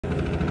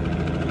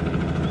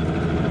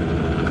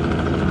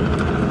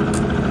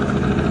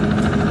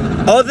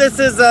Oh, this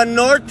is a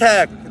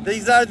Nortec.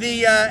 These are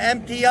the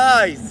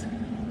MTIs.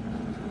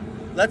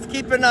 Let's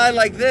keep an eye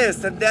like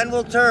this, and then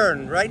we'll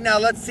turn. Right now,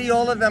 let's see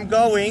all of them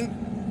going.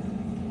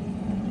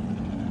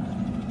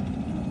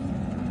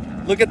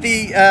 Look at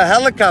the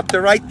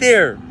helicopter right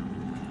there,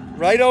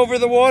 right over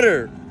the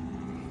water.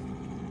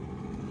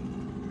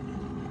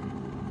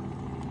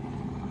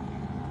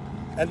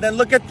 And then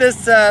look at this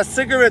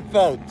cigarette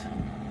boat.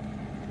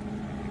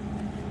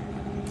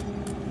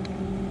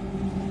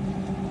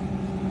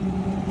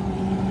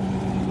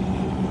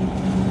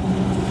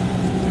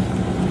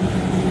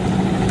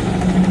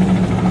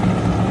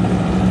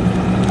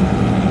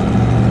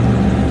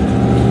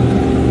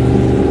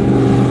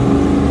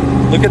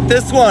 Look at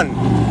this one.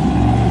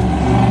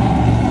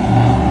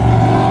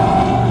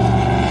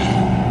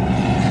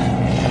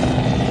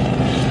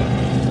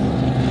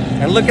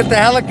 And look at the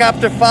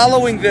helicopter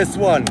following this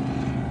one.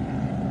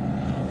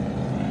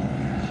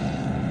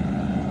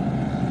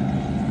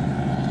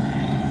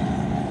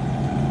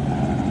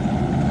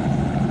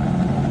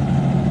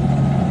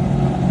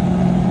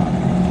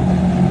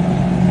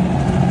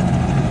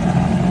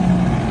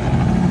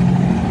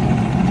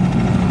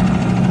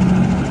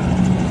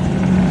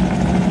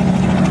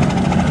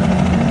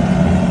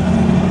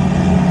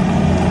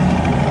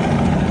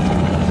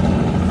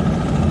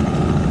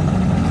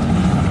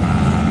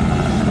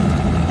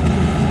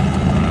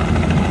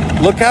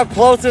 Look how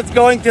close it's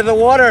going to the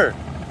water.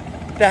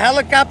 The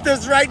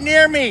helicopter's right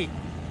near me.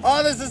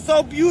 Oh, this is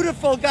so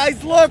beautiful,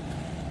 guys, look.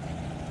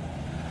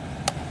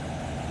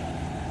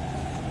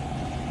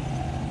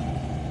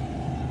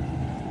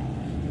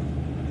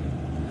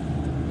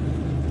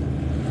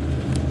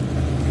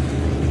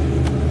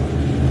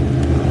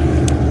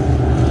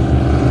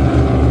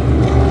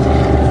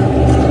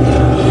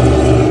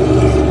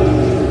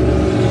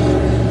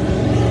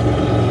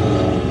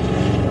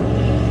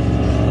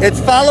 It's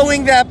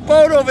following that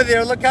boat over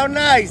there. Look how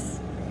nice.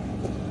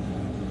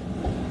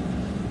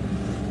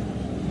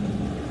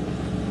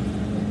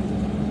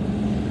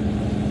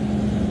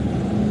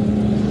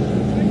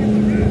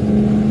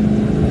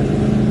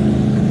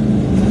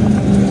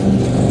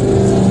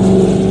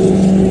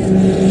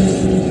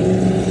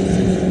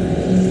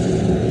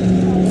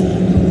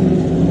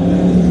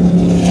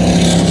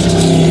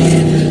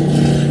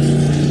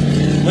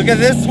 Look at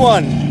this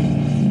one.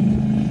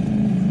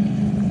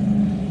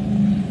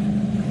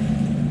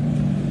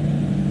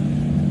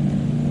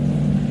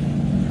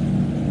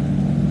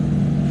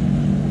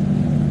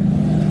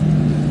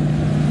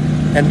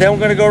 And then we're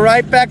going to go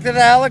right back to the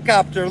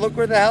helicopter. Look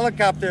where the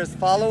helicopter is,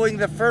 following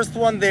the first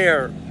one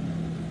there.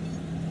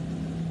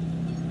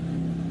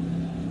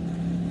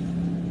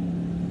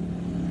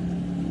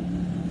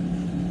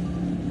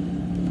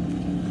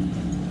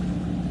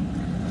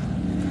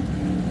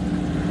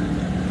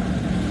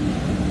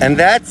 And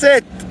that's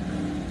it.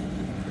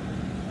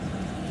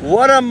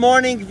 What a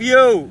morning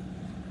view.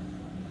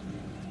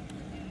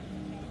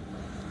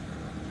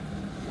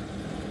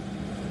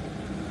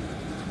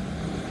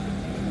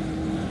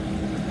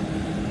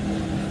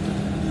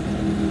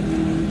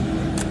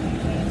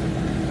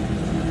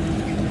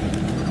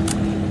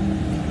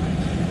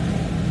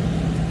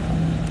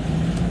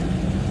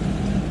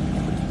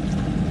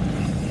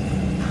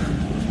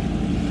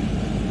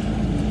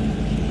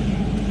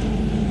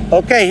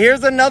 Okay,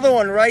 here's another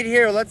one right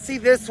here. Let's see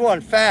this one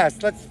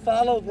fast. Let's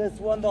follow this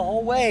one the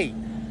whole way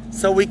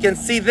so we can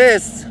see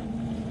this.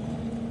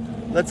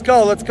 Let's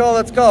go, let's go,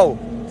 let's go.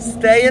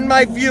 Stay in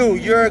my view.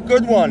 You're a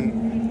good one.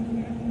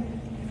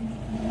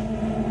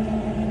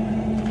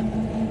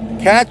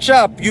 Catch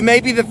up. You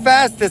may be the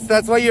fastest.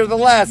 That's why you're the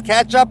last.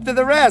 Catch up to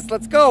the rest.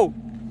 Let's go.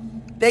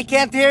 They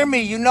can't hear me.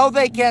 You know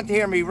they can't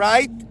hear me,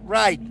 right?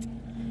 Right.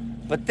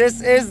 But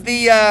this is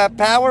the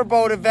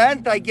powerboat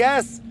event, I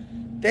guess.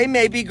 They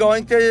may be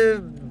going to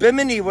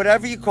Bimini,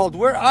 whatever you called.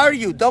 Where are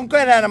you? Don't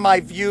get out of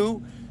my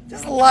view.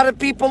 There's a lot of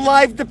people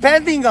live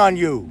depending on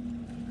you.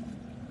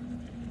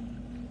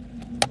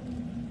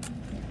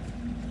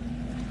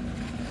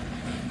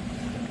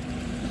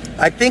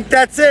 I think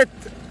that's it.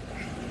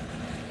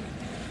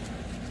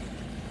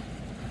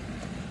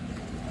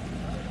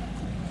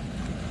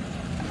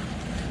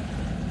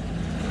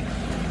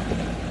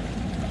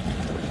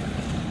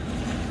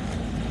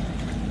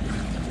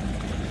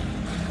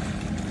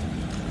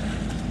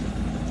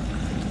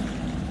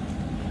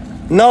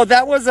 No,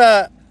 that was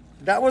a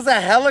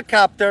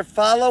helicopter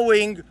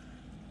following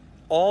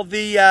all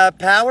the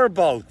power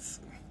boats.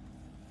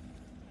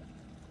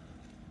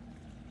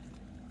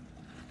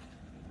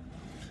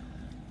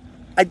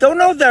 I don't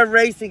know if they're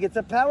racing. It's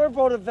a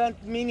powerboat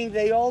event, meaning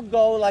they all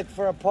go like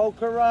for a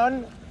poker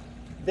run.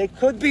 They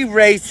could be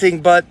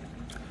racing, but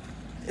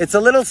it's a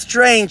little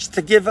strange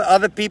to give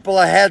other people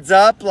a heads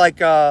up, like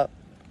a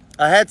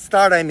head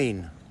start, I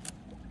mean.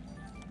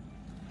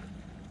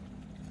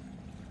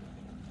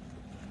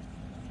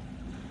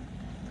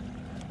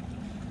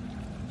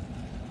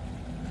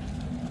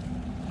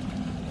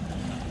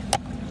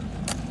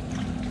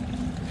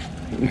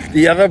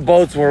 The other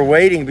boats were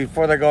waiting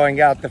before they're going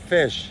out to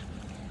fish.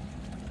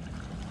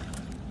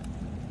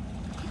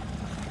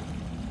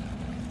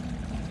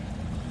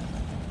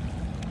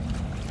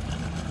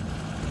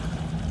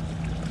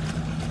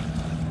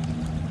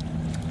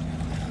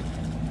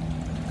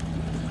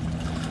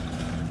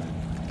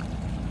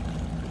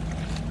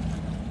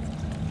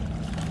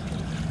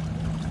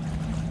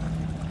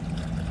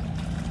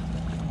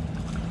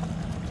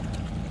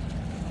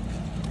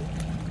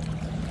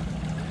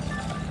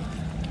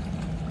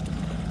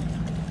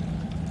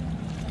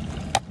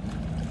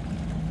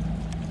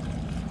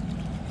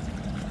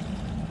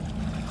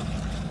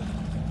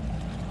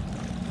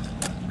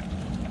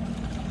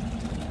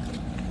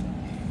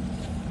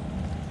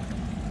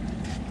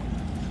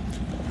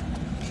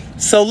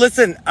 So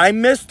listen, I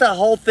missed the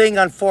whole thing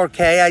on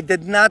 4K. I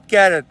did not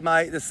get it.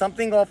 There's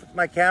something off with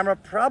my camera,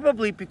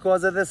 probably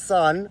because of the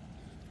sun,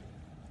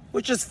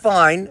 which is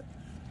fine.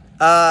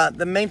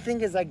 The main thing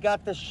is I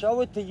got to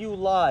show it to you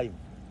live.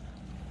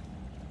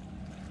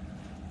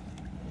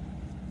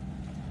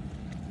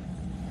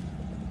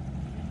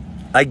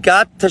 I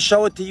got to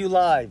show it to you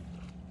live.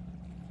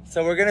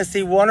 So we're going to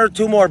see one or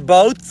two more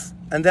boats,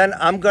 and then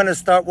I'm going to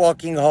start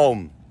walking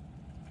home.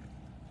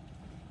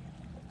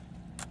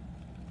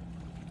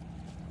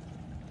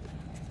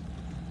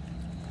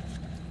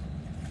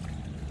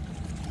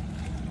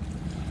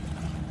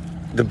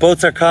 The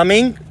boats are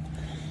coming.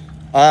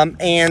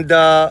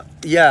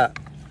 Yeah.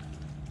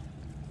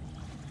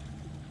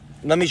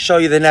 Let me show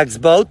you the next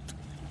boat.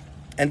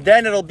 And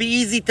then it'll be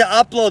easy to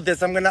upload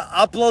this. I'm going to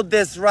upload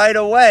this right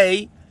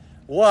away.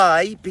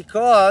 Why?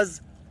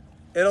 Because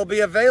it'll be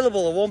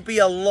available. It won't be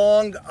a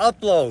long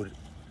upload.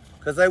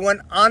 Because I went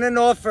on and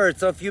off for it.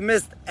 So if you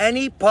missed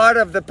any part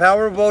of the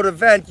powerboat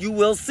event, you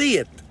will see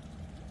it.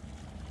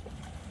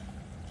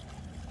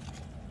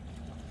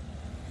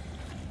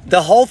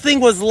 The whole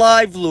thing was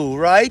live, Lou,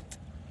 right?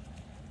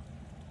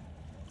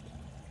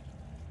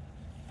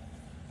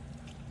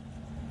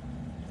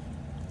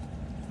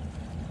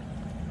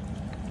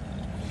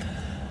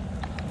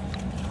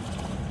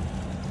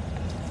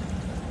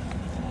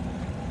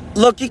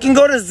 Look, you can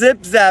go to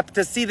Zip Zap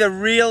to see the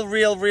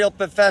real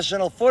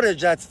professional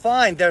footage. That's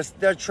fine.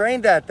 They're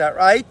trained at that,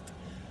 right?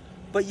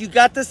 But you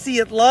got to see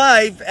it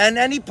live, and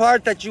any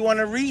part that you want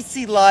to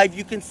re-see live,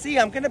 you can see.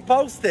 I'm going to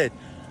post it.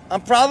 I'm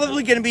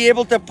probably going to be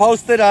able to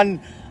post it on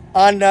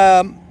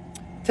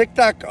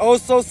TikTok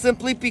also,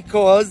 simply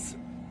because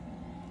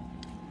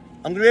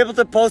I'm going to be able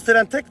to post it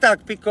on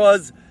TikTok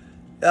because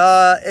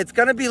it's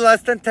going to be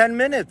less than 10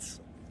 minutes.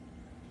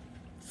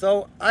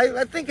 So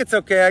I think it's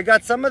okay. I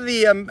got some of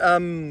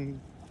the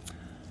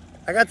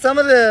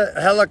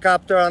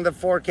helicopter on the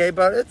 4K,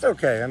 but it's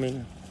okay. I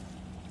mean,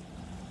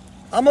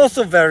 I'm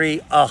also very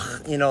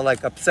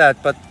like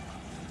upset, but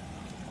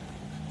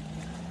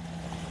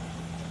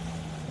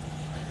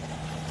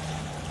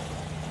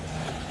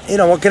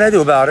what can I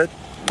do about it?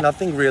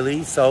 Nothing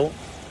really. So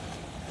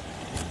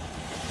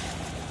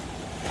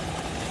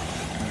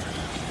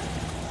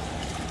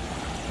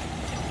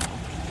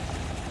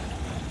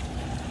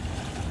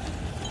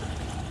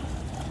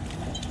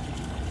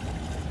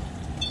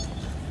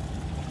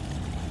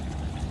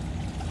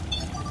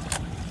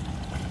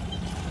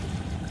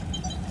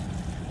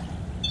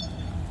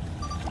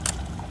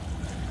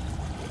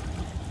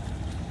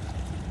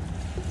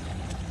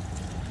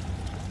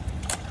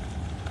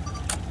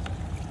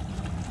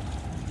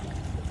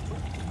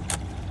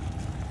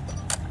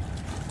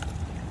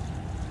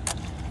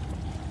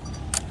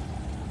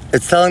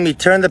it's telling me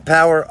turn the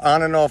power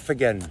on and off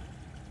again.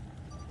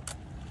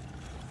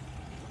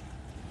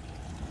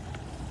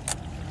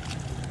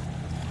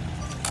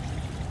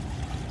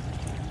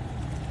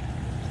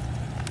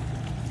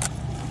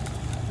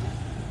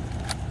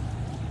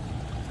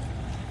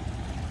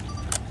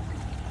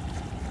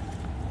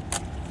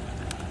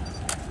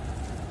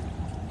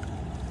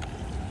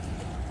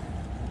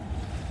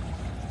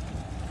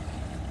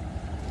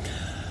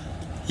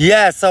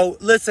 Yeah, so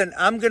listen,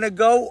 I'm going to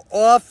go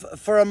off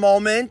for a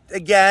moment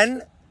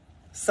again.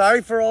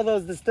 Sorry for all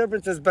those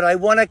disturbances, but I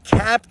want to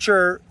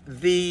capture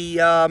the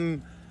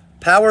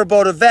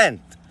powerboat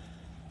event.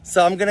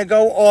 So I'm going to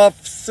go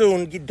off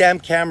soon. Damn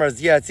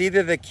cameras. Yeah, it's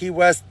either the Key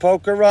West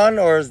poker run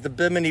or it's the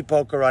Bimini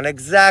poker run.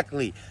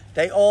 Exactly.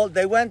 They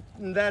went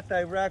in that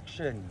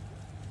direction.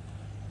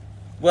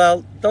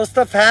 Well, those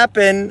stuff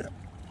happen,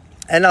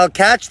 and I'll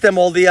catch them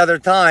all the other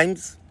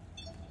times.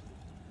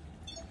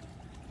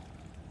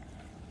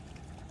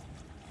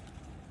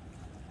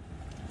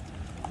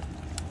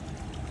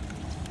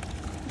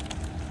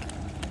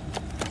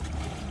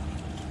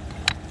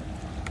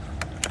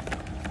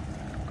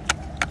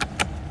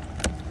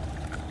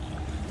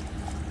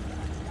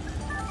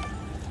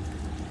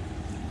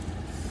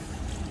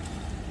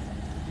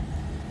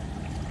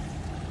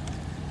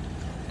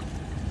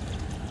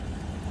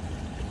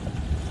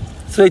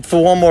 Let's wait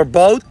for one more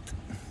boat.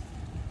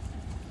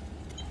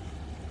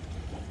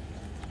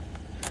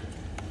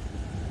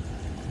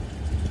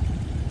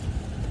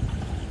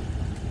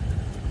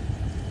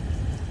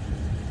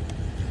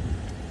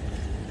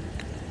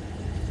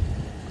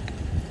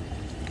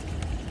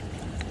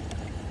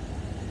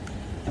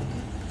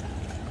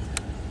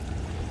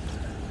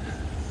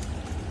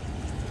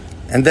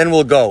 And then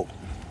we'll go.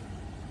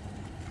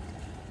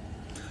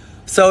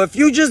 So if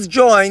you just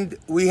joined,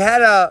 we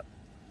had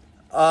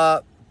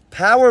a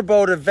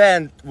powerboat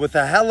event with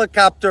a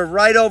helicopter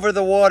right over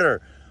the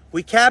water.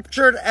 We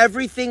captured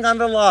everything on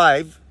the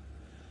live,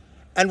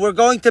 and we're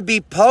going to be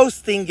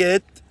posting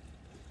it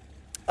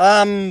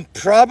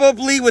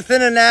probably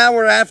within an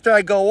hour after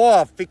I go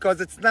off, because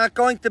it's not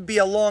going to be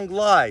a long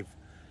live.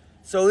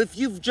 So if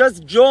you've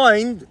just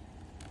joined,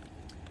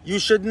 you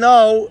should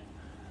know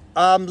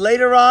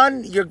later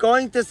on you're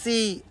going to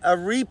see a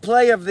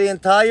replay of the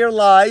entire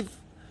live.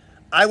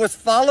 I was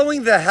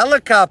following the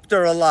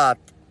helicopter a lot.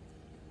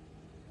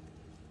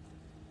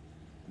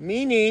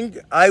 Meaning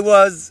I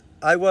was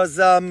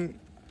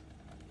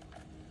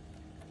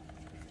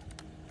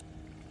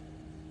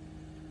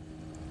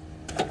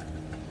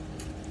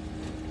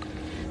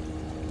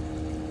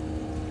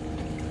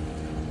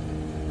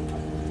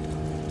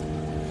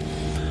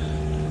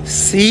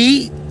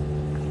see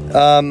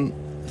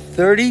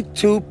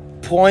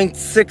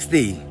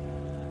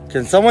 32.60.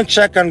 Can someone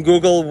check on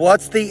Google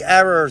what's the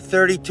error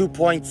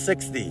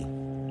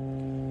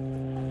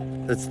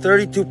 32.60? It's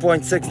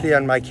 32.60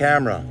 on my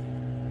camera.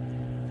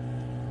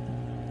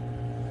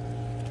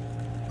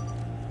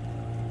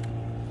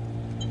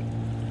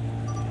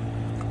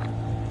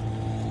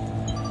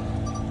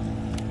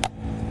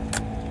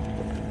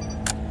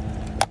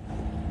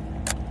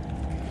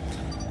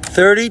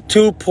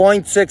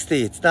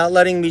 $32.60. It's not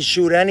letting me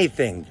shoot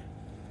anything.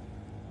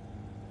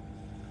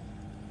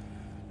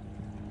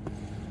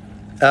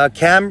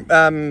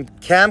 Camcorder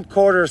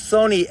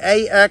Sony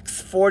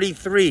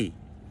AX43.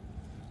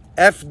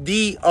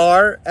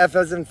 FDR, F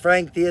as in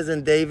Frank, D as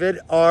in David,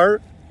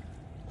 R,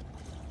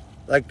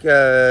 like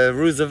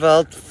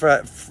Roosevelt,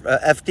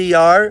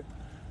 FDR,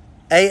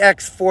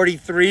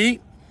 AX43.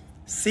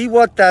 See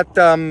what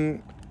that,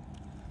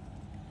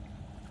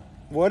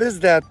 what is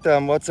that,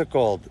 what's it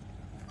called?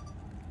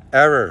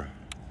 Error.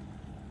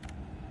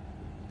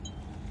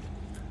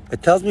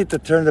 It tells me to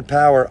turn the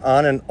power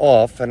on and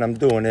off, and I'm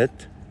doing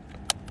it.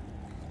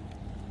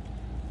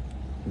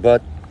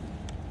 But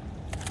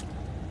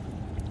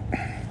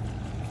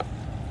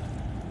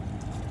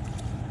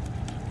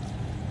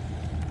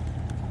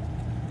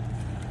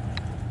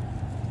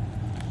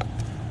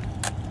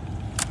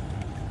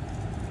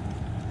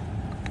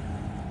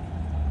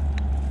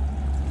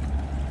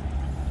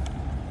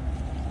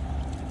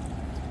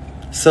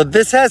so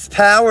this has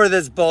power,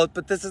 this boat,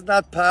 but this is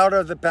not part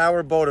of the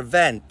power boat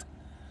event.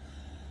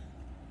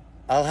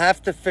 I'll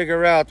have to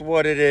figure out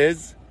what it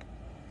is.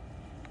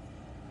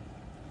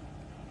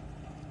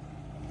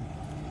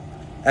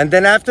 And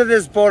then after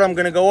this boat, I'm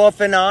going to go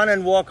off and on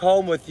and walk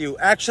home with you.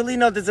 Actually,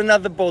 no, there's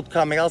another boat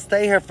coming. I'll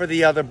stay here for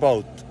the other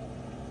boat.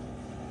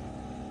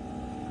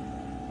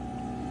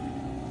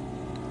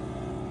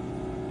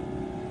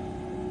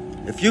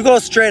 If you go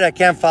straight, I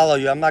can't follow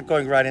you. I'm not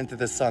going right into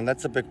the sun.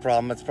 That's a big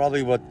problem. That's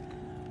probably what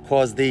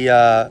caused the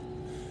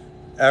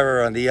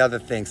error on the other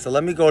thing. So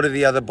let me go to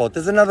the other boat.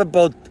 There's another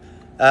boat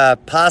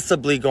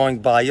possibly going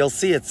by. You'll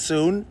see it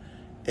soon.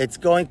 It's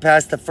going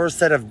past the first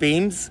set of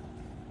beams.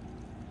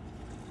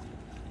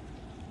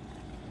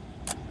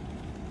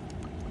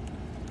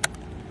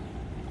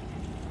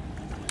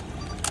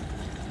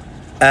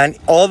 And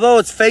although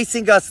it's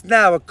facing us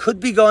now, it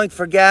could be going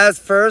for gas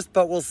first,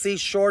 but we'll see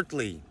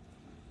shortly.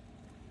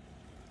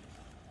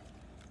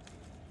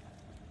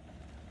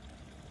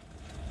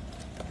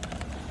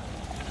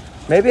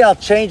 Maybe I'll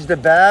change the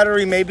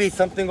battery, maybe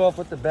something off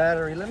with the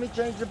battery. Let me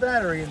change the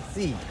battery and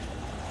see.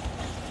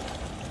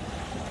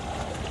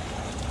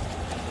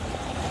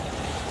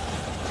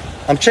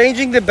 I'm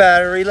changing the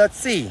battery, let's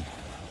see.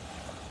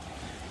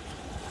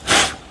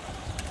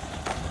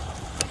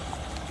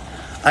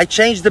 I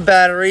changed the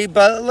battery,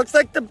 but it looks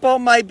like the boat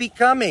might be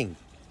coming.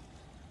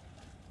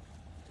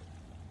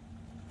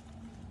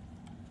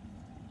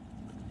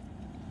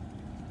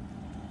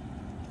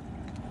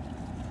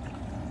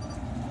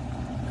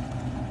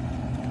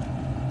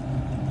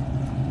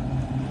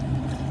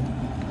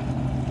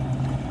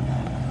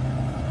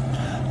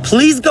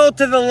 Please go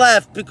to the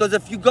left, because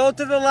if you go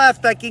to the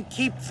left, I can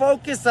keep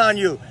focus on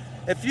you.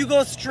 If you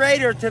go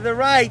straighter to the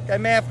right, I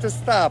may have to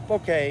stop.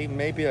 Okay,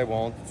 maybe I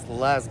won't. It's the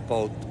last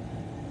boat.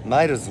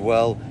 Might as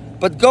well.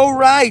 But go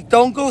right.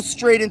 Don't go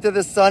straight into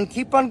the sun.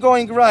 Keep on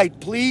going right,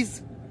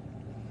 please.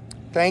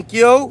 Thank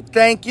you.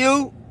 Thank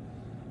you.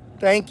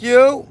 Thank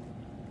you.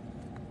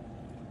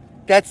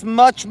 That's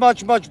much,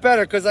 much, much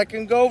better, because I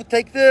can go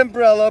take the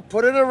umbrella,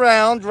 put it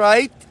around,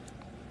 right?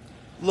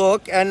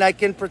 Look, and I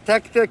can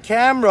protect the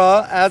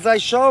camera as I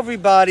show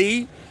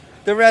everybody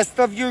the rest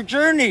of your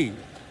journey.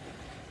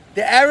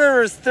 The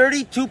error is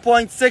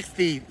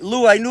 32.60.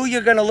 Lou, I knew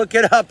you're going to look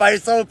it up. I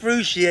so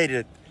appreciate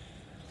it.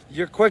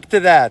 You're quick to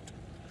that.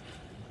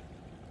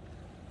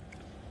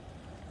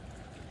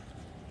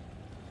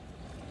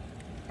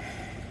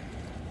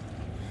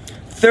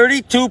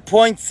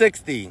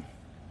 $32.60.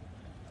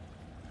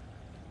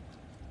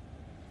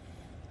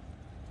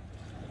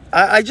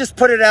 I just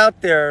put it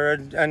out there,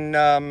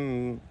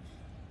 and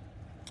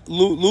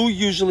Lou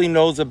usually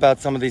knows about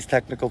some of these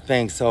technical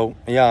things, so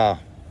yeah.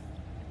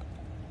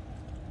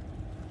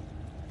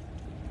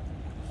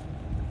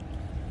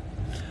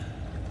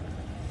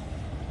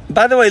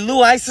 By the way,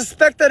 Lou, I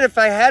suspect that if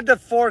I had the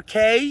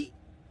 4K,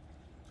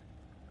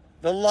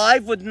 the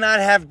live would not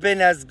have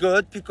been as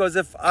good, because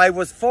if I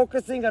was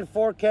focusing on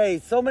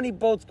 4K, so many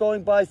boats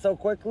going by so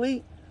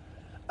quickly,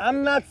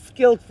 I'm not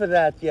skilled for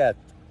that yet.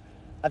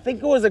 I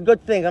think it was a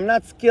good thing. I'm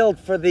not skilled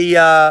for the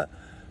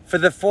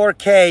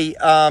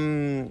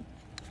 4K.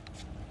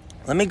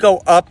 Let me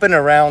go up and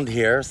around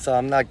here, so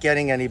I'm not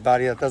getting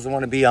anybody that doesn't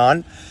want to be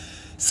on.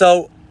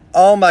 So,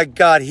 oh my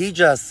God, he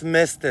just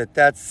missed it.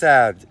 That's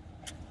sad.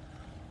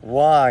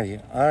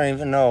 Why? I don't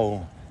even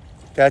know.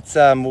 That's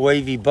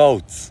Wavy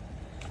Boats.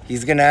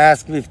 He's gonna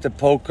ask me if the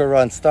poker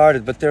run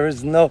started, but there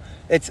is no.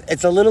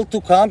 It's a little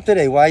too calm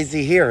today. Why is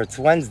he here? It's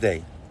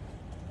Wednesday.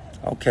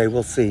 Okay,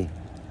 we'll see.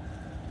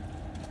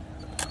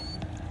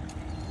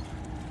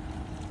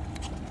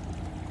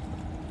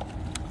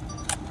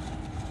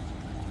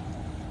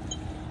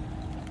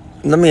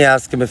 Let me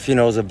ask him if he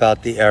knows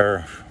about the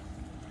error.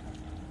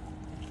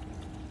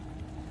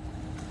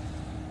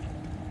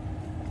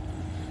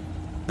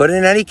 But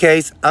in any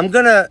case, I'm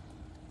gonna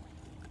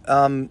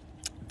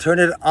turn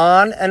it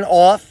on and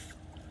off.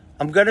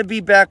 I'm gonna be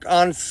back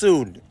on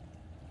soon.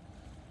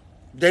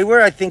 They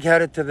were, I think,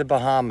 headed to the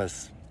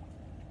Bahamas.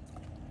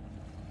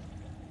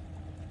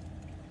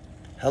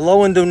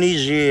 Hello,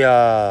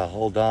 Indonesia.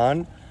 Hold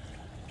on.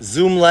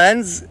 Zoom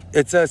lens.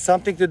 It's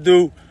something to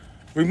do.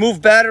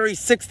 Remove battery,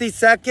 60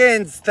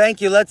 seconds.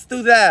 Thank you. Let's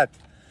do that.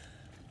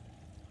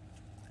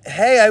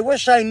 Hey, I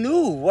wish I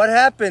knew. What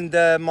happened,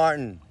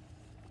 Martin?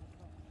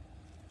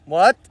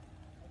 What?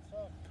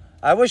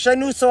 I wish I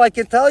knew so I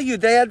can tell you.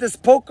 They had this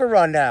poker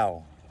run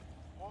now.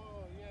 Oh,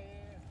 yeah.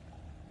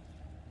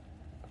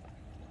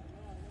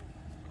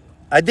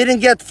 I didn't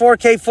get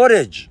 4K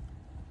footage.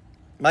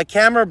 My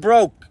camera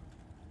broke.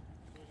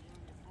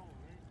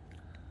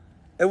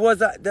 It was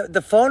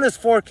the phone is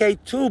 4K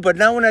too, but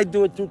now when I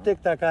do it through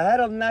TikTok, I had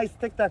a nice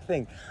TikTok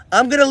thing.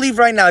 I'm gonna leave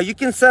right now. You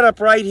can set up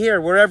right here,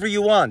 wherever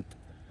you want.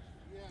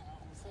 Yeah,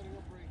 I'm setting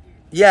up right here.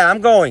 Yeah,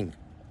 I'm going.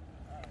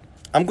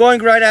 I'm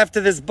going right after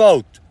this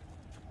boat.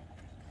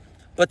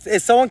 But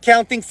is someone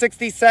counting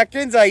 60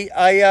 seconds?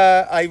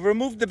 I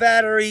removed the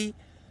battery.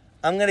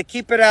 I'm gonna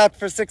keep it out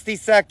for 60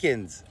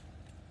 seconds.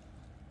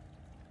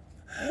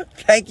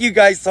 Thank you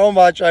guys so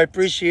much. I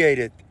appreciate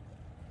it.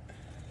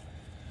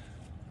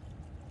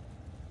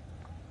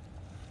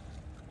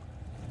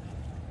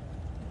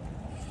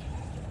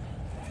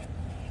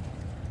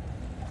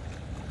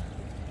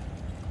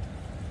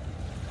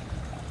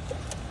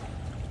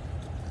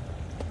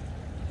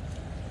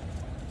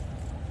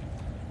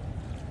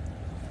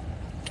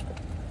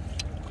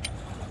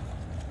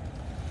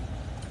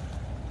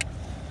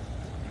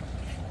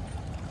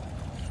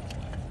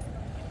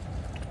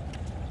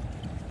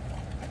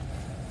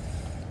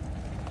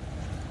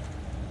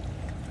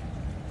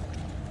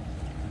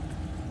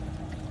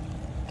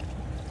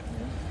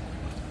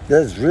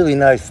 This is really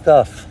nice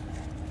stuff.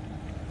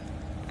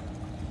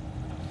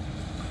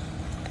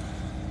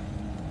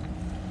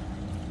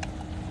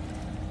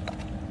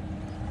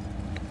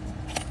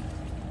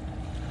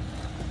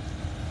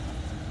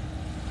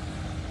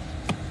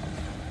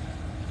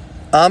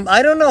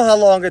 I don't know how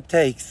long it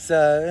takes.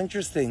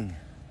 Interesting.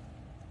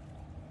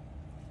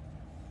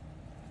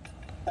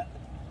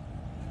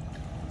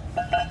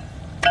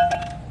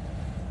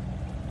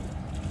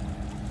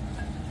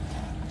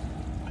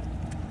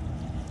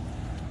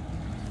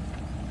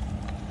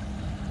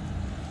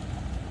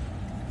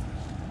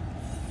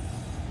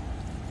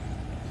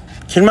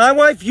 Can my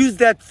wife use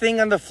that thing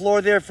on the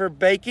floor there for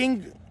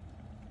baking?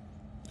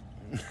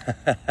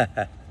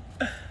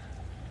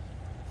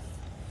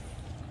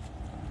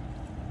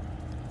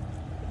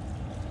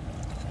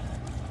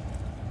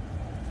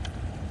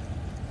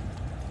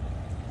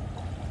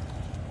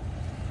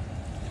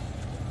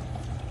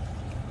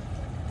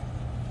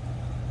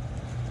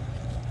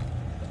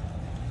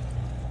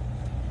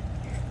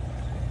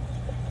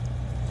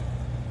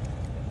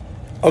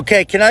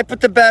 Okay, can I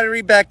put the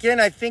battery back in?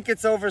 I think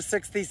it's over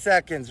 60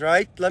 seconds,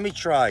 right? Let me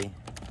try.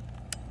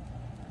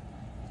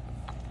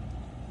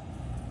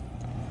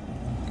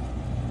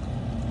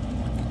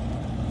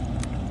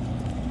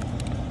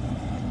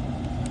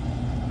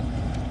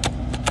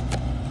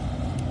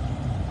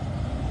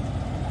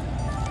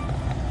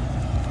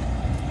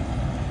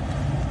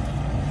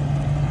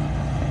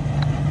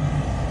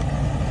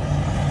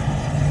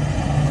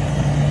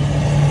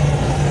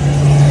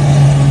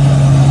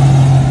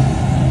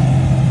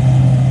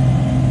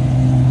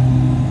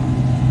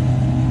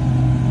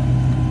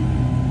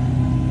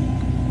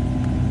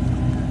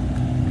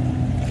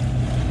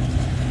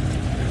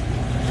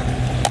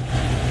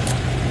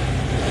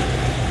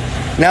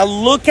 Now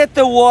look at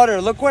the water.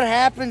 Look what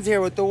happens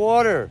here with the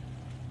water.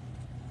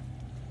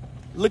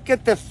 Look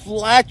at the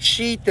flat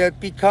sheet that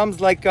becomes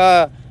like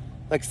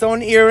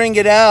someone airing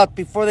it out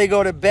before they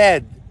go to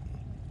bed.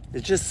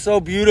 It's just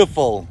so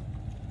beautiful.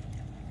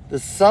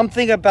 There's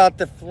something about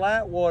the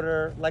flat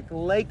water, like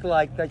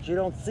lake-like, that you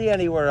don't see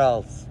anywhere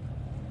else.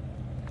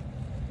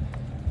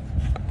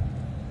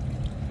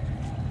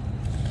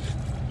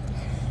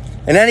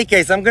 In any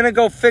case, I'm gonna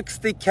go fix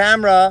the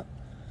camera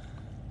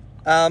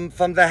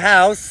from the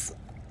house.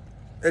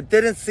 It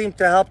didn't seem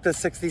to help the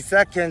 60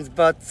 seconds,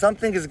 but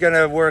something is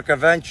gonna work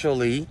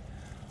eventually.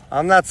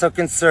 I'm not so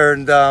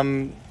concerned.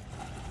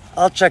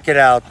 I'll check it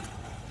out.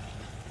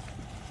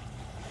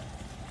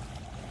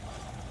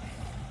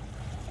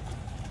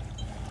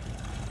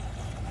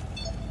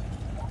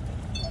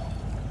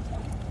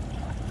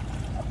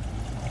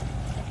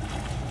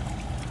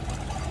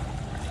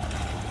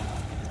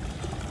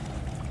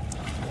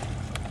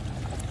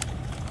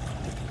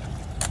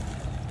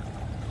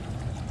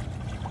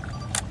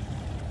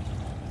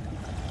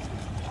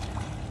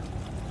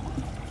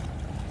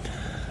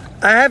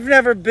 I have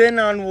never been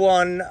on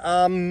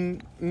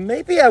one.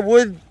 Maybe I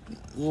would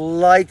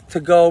like to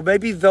go.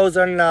 Maybe those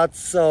are not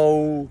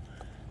so.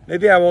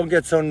 Maybe I won't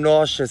get so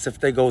nauseous if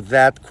they go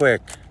that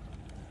quick.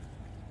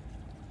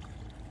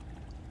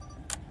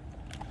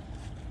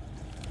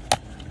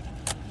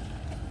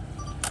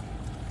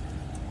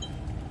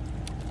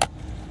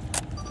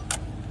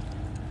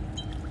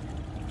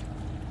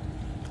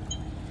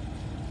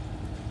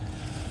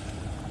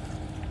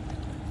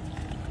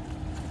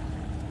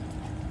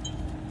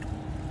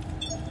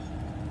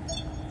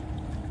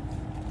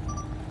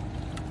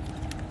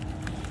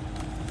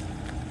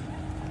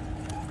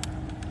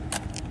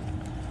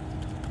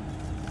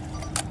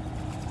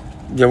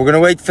 Yeah, we're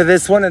gonna wait for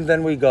this one and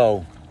then we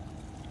go.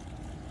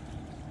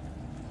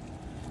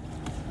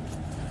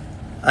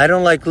 I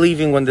don't like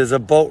leaving when there's a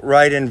boat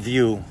right in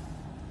view.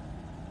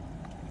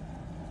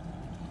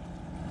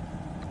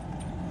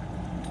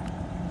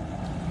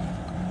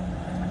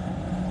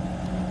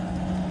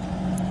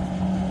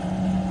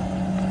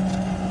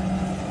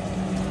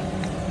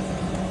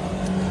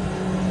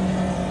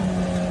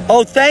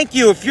 Oh, thank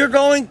you. If you're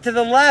going to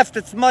the left,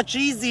 it's much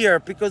easier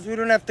because we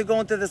don't have to go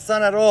into the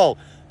sun at all.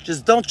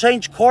 Just don't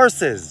change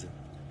courses.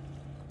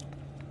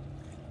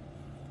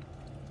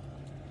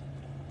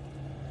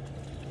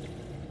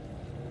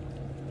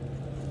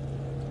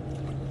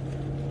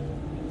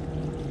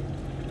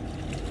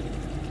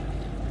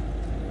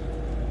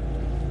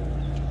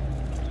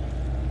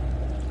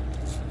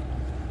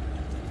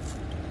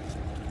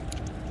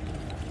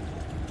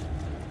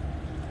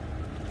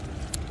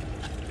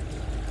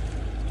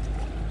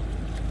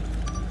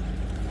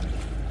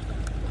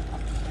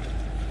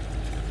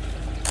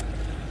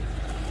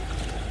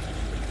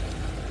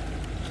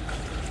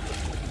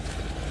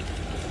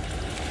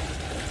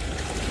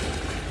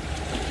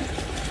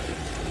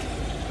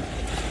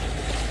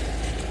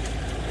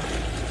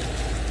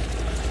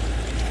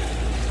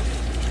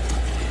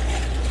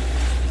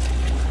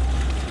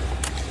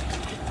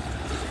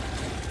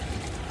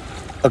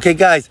 Okay,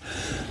 guys,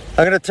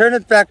 I'm going to turn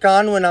it back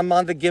on when I'm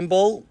on the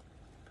gimbal.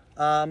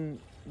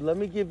 Let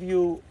me give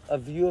you a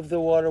view of the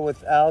water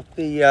without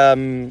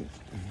the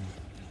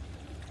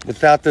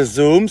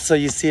zoom so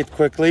you see it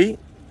quickly.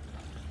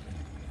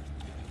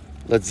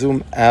 Let's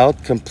zoom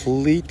out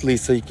completely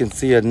so you can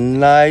see a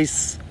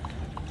nice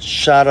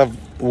shot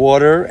of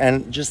water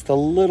and just a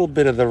little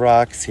bit of the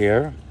rocks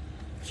here.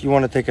 If you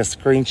want to take a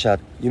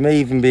screenshot, you may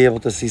even be able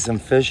to see some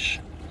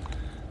fish.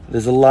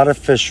 There's a lot of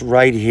fish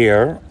right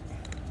here.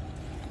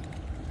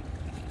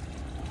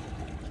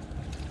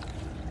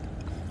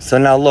 So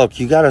now look,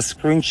 you got a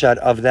screenshot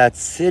of that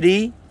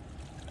city,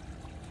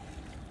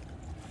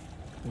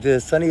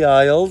 the Sunny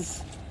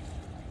Isles.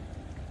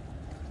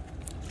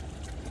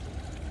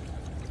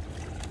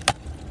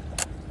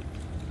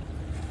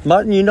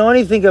 Martin, you know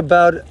anything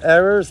about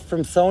errors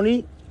from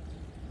Sony?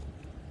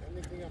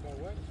 Anything about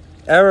what?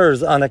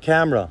 Errors on a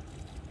camera.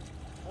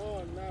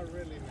 Oh, not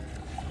really, man.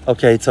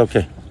 Okay, it's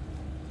okay.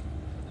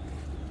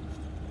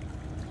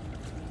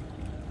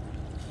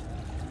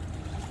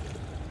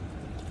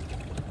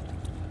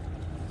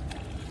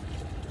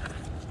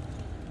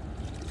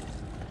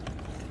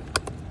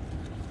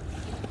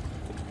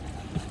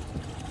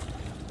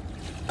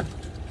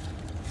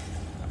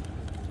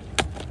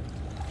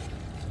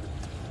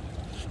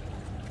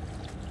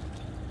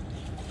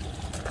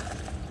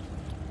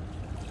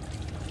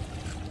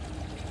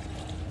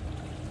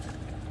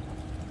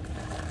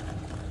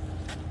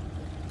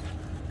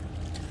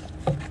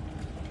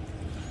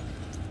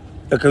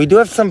 Okay, we do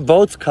have some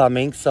boats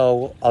coming,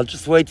 so I'll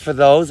just wait for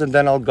those and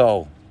then I'll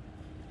go.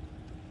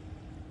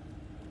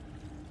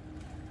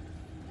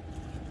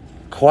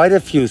 Quite a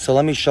few, so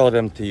let me show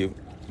them to you.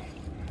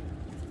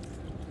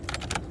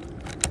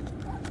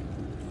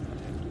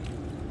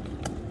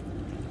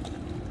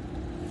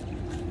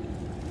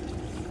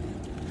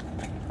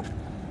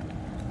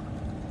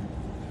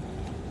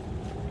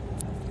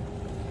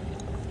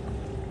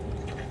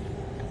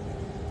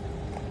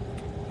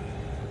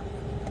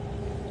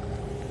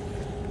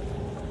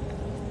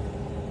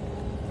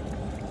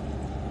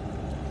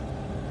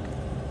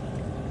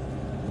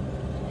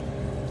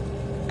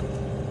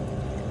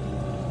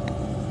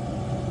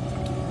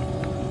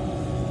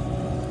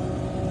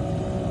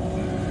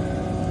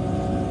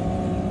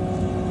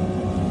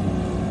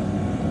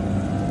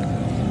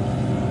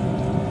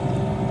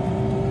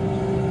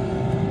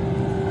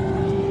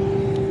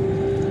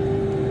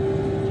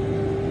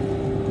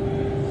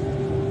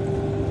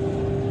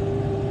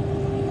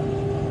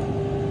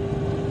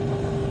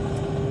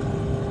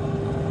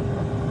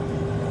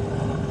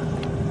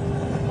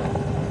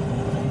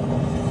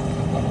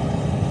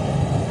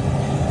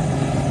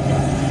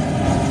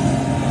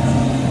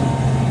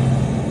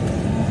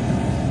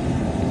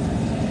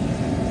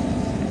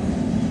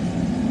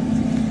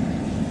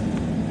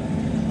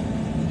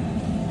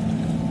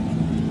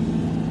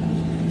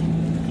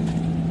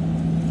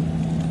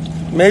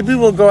 Maybe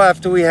we'll go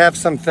after we have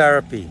some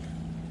therapy.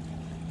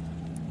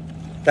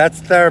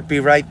 That's therapy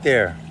right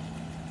there.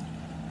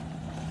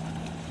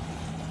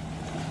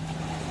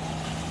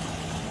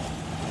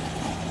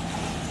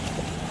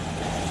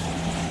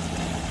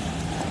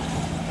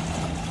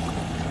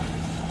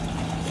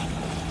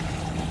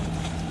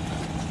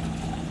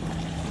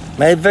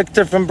 Hey,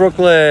 Victor from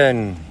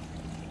Brooklyn.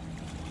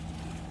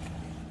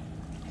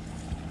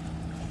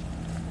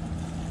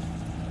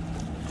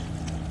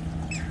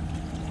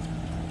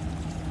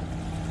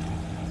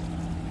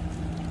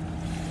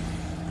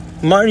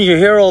 Martin, you're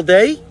here all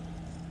day? No,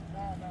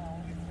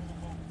 only for the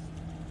boats.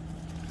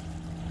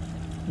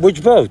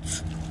 Which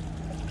boats?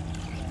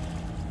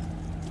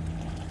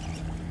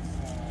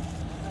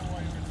 Remember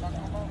what you were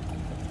talking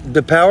about?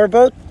 The power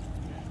boat?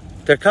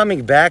 They're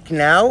coming back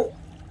now? What,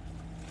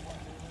 they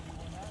already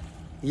went out?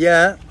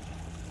 Yeah.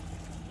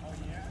 Oh,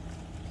 yeah?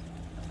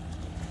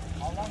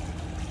 How long?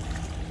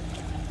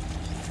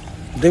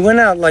 They went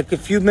out like a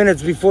few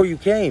minutes before you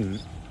came.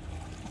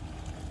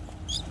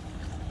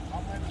 How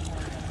many were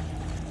there?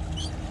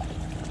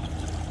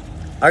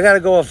 I gotta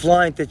go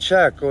offline to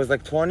check. It was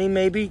like 20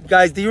 maybe.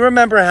 Guys, do you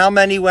remember how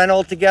many went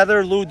all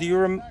together? Lou, do you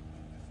remember?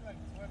 It's like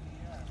 20,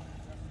 yeah.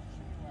 That's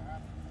usually what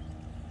happens.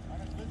 On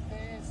a good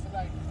day, it's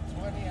like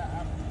 20.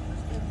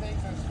 There's good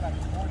days, it's like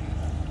 40.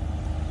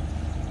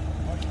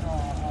 But,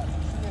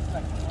 usually it's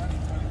like 20,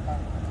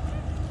 25.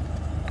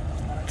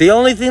 The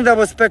only thing that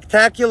was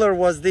spectacular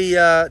was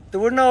there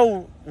were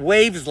no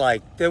waves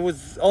like. There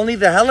was only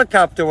the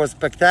helicopter was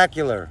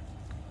spectacular.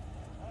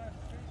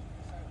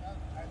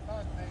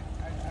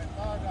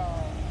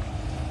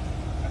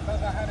 I thought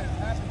that hadn't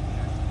happened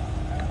yet.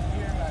 And I'm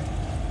here like,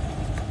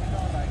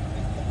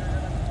 thinking they're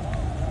gonna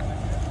come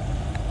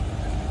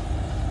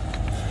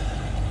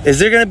out. Is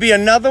there gonna be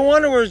another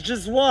one or is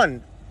just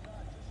one?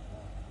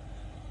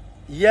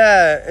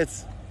 Yeah,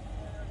 it's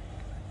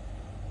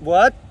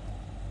what?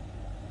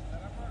 I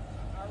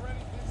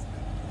already missed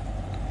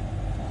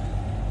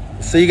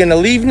it. So you're gonna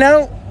leave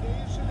now? They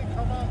usually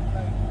come out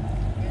like,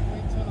 they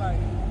wait till like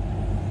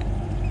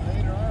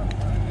later on,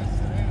 but I guess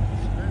today was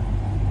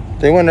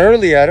good. They went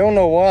early. I don't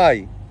know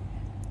why.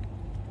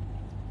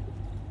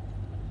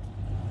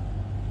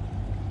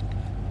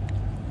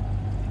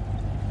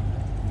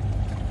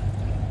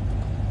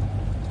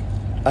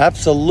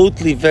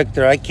 Absolutely,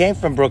 Victor. I came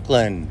from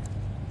Brooklyn.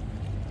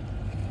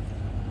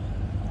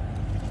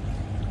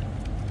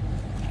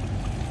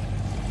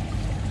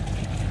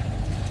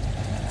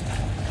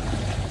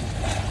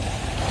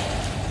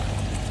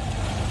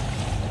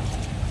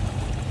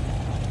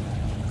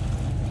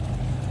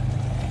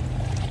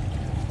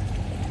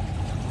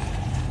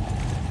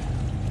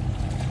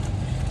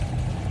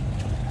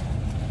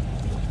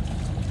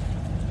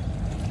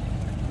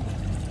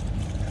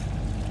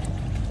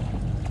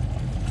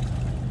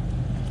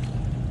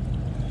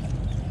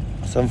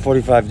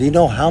 $7:45. Do you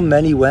know how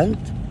many went?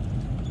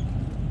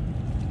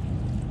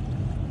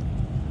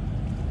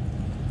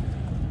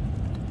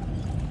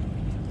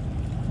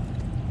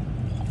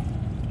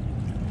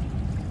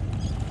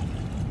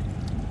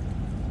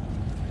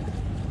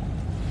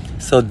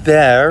 So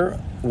there,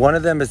 one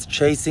of them is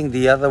chasing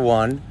the other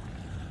one,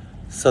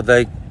 so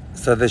they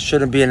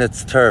shouldn't be in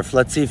its turf.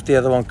 Let's see if the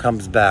other one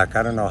comes back.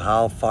 I don't know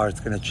how far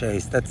it's gonna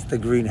chase. That's the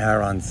green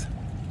herons.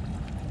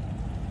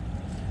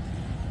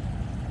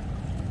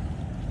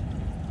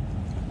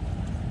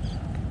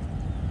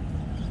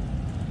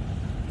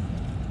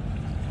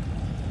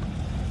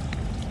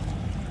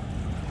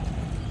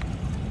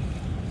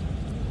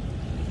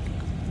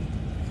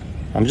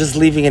 I'm just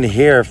leaving it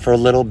here for a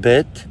little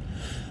bit.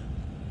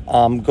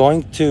 I'm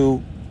going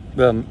to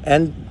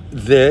end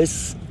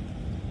this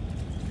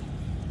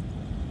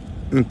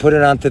and put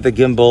it onto the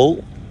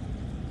gimbal,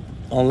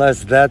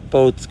 unless that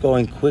boat's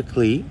going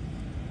quickly.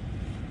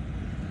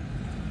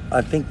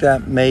 I think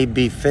that may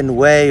be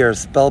Finway or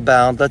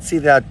Spellbound. Let's see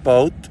that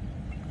boat.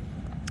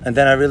 And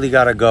then I really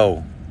gotta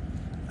go.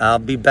 I'll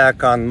be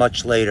back on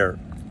much later.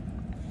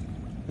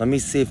 Let me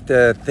see if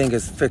the thing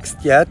is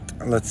fixed yet.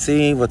 Let's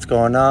see what's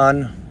going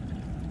on.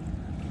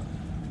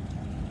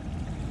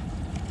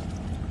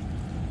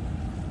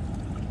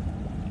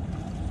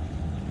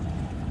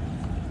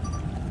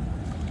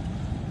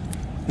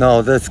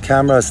 No, this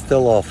camera is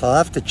still off. I'll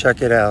have to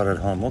check it out at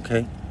home.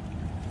 Okay.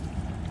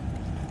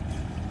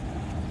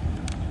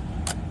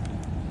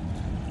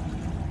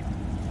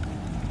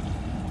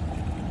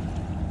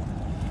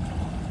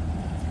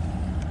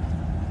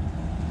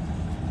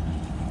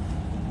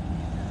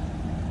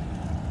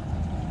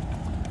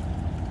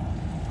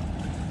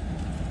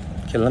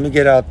 Okay, let me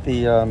get out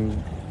the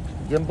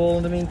gimbal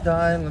in the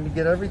meantime. Let me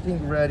get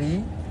everything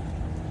ready.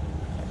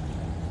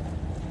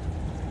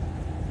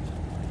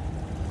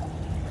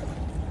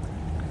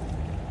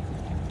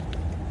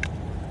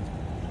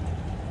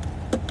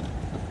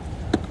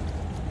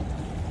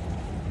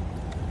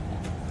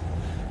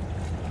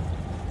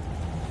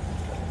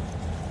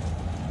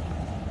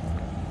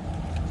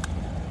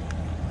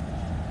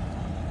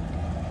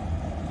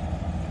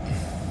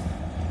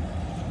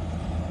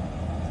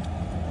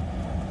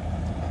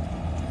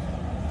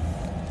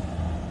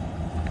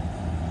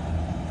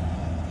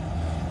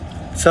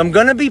 So I'm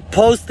gonna be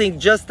posting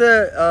just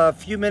a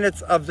few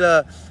minutes of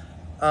the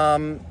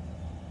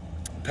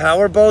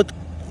powerboat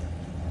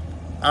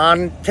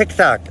on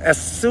TikTok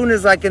as soon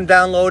as I can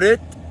download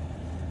it,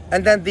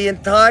 and then the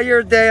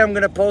entire day I'm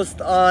gonna post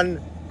on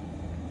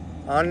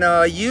on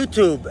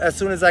YouTube as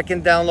soon as I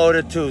can download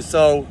it too.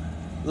 So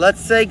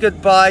let's say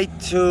goodbye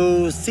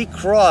to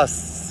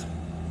Seacross.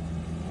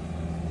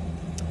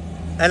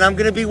 And I'm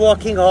going to be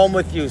walking home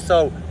with you.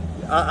 So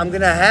I'm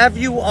going to have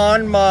you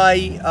on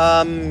my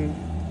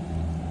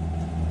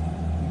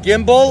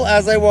gimbal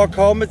as I walk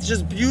home. It's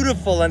just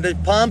beautiful. And the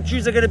palm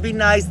trees are going to be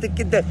nice.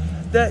 The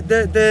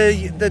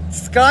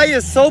sky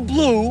is so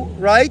blue,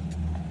 right?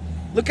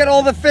 Look at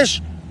all the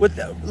fish.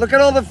 Look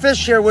at all the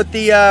fish here with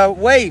the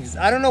waves.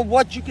 I don't know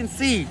what you can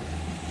see,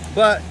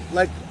 but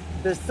like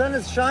the sun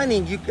is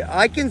shining.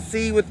 I can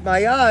see with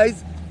my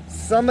eyes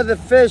some of the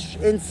fish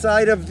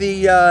inside of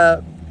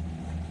the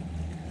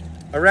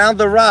around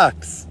the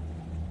rocks.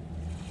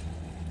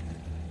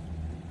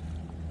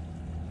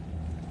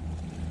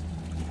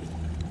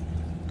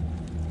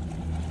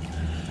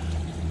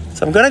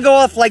 So I'm gonna go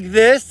off like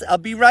this. I'll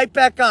be right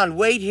back on.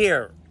 Wait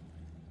here.